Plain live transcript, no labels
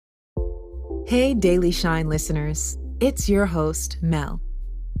Hey, Daily Shine listeners. It's your host, Mel.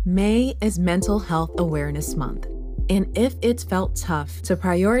 May is Mental Health Awareness Month. And if it's felt tough to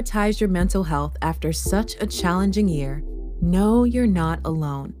prioritize your mental health after such a challenging year, know you're not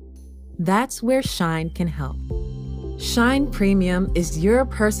alone. That's where Shine can help. Shine Premium is your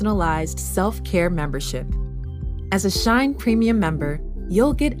personalized self-care membership. As a Shine Premium member,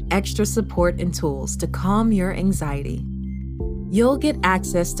 you'll get extra support and tools to calm your anxiety. You'll get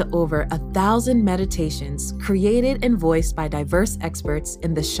access to over 1,000 meditations created and voiced by diverse experts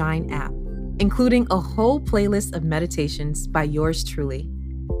in the Shine app, including a whole playlist of meditations by yours truly.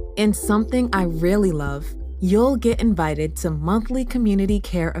 And something I really love, you'll get invited to monthly community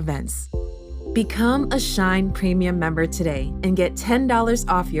care events. Become a Shine Premium member today and get $10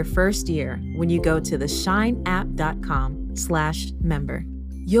 off your first year when you go to theshineapp.com/member.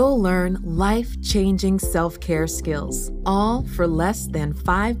 You'll learn life-changing self-care skills, all for less than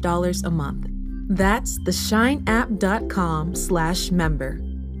 $5 a month. That's theshineapp.com/member,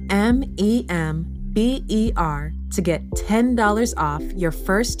 MEMBER, to get $10 off your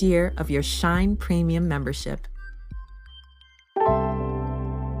first year of your Shine Premium membership.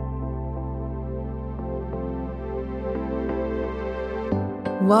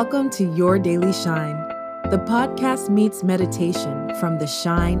 Welcome to Your Daily Shine. The podcast meets meditation from the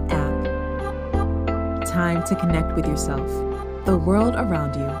Shine app. Time to connect with yourself, the world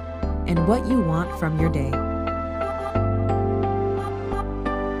around you, and what you want from your day.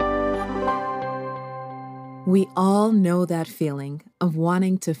 We all know that feeling of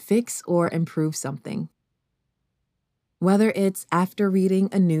wanting to fix or improve something. Whether it's after reading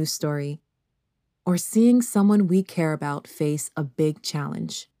a news story or seeing someone we care about face a big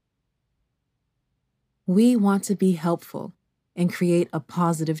challenge. We want to be helpful and create a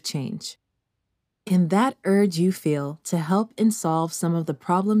positive change. And that urge you feel to help and solve some of the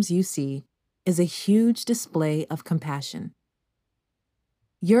problems you see is a huge display of compassion.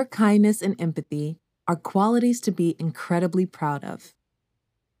 Your kindness and empathy are qualities to be incredibly proud of.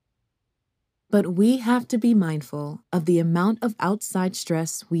 But we have to be mindful of the amount of outside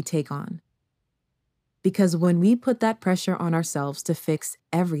stress we take on. Because when we put that pressure on ourselves to fix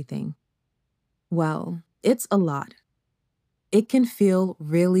everything, well, it's a lot. It can feel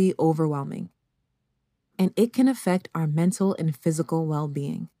really overwhelming, and it can affect our mental and physical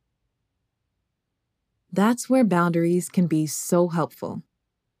well-being. That's where boundaries can be so helpful.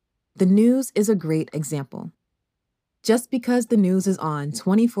 The news is a great example. Just because the news is on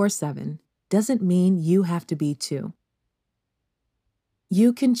 24/7 doesn't mean you have to be too.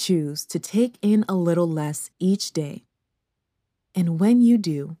 You can choose to take in a little less each day. And when you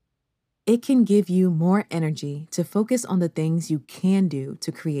do, it can give you more energy to focus on the things you can do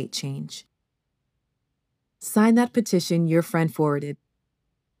to create change. Sign that petition your friend forwarded.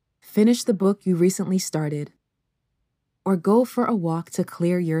 Finish the book you recently started. Or go for a walk to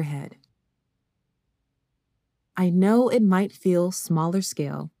clear your head. I know it might feel smaller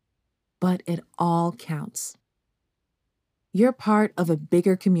scale, but it all counts. You're part of a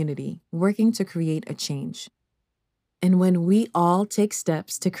bigger community working to create a change. And when we all take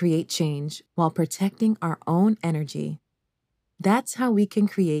steps to create change while protecting our own energy, that's how we can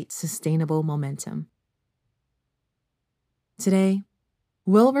create sustainable momentum. Today,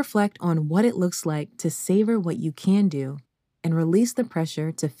 we'll reflect on what it looks like to savor what you can do and release the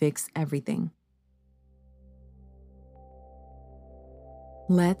pressure to fix everything.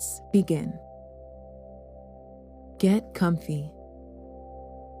 Let's begin. Get comfy.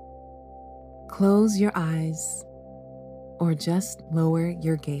 Close your eyes or just lower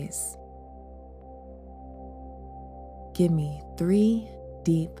your gaze. Give me 3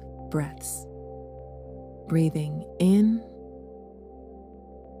 deep breaths. Breathing in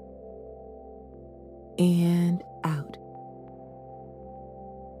and out.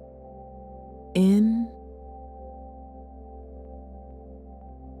 In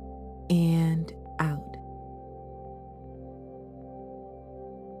and out.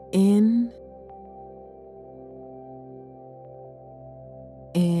 In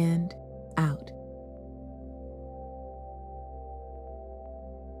and out.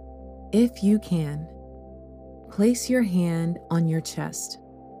 If you can, place your hand on your chest,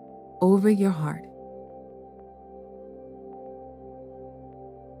 over your heart.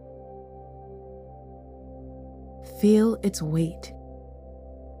 Feel its weight,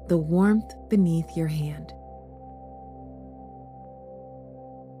 the warmth beneath your hand.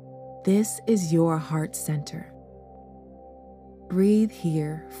 This is your heart center. Breathe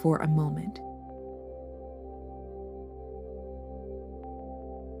here for a moment.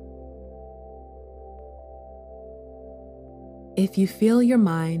 If you feel your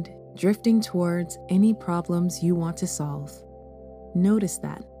mind drifting towards any problems you want to solve. Notice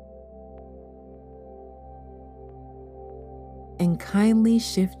that. And kindly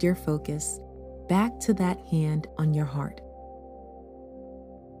shift your focus back to that hand on your heart.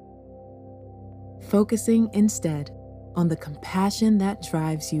 Focusing instead on the compassion that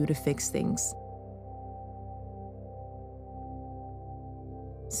drives you to fix things.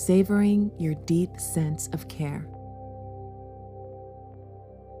 Savoring your deep sense of care.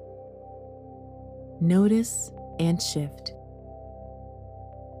 Notice and shift.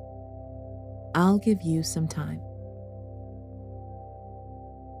 I'll give you some time.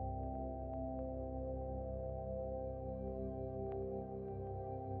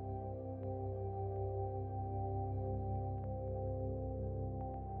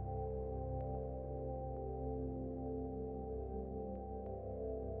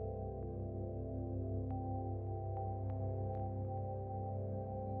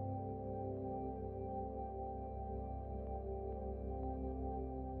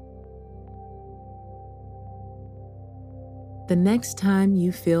 The next time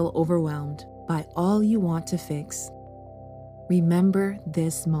you feel overwhelmed by all you want to fix, remember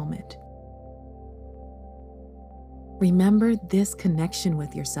this moment. Remember this connection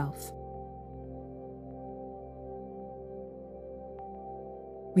with yourself.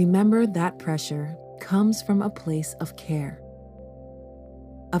 Remember that pressure comes from a place of care,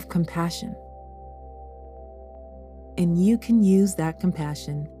 of compassion. And you can use that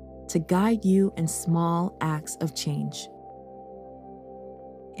compassion to guide you in small acts of change.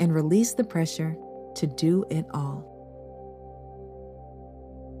 And release the pressure to do it all.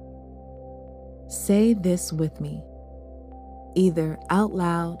 Say this with me, either out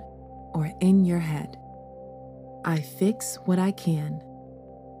loud or in your head. I fix what I can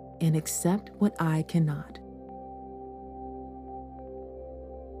and accept what I cannot.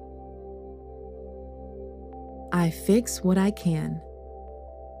 I fix what I can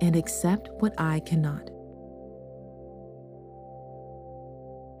and accept what I cannot.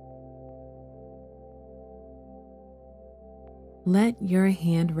 Let your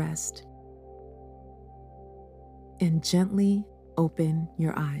hand rest and gently open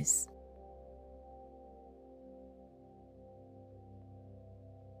your eyes.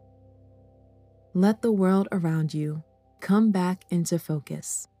 Let the world around you come back into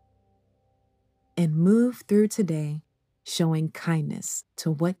focus and move through today showing kindness to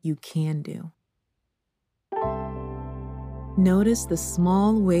what you can do. Notice the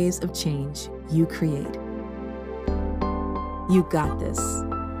small waves of change you create. You got this.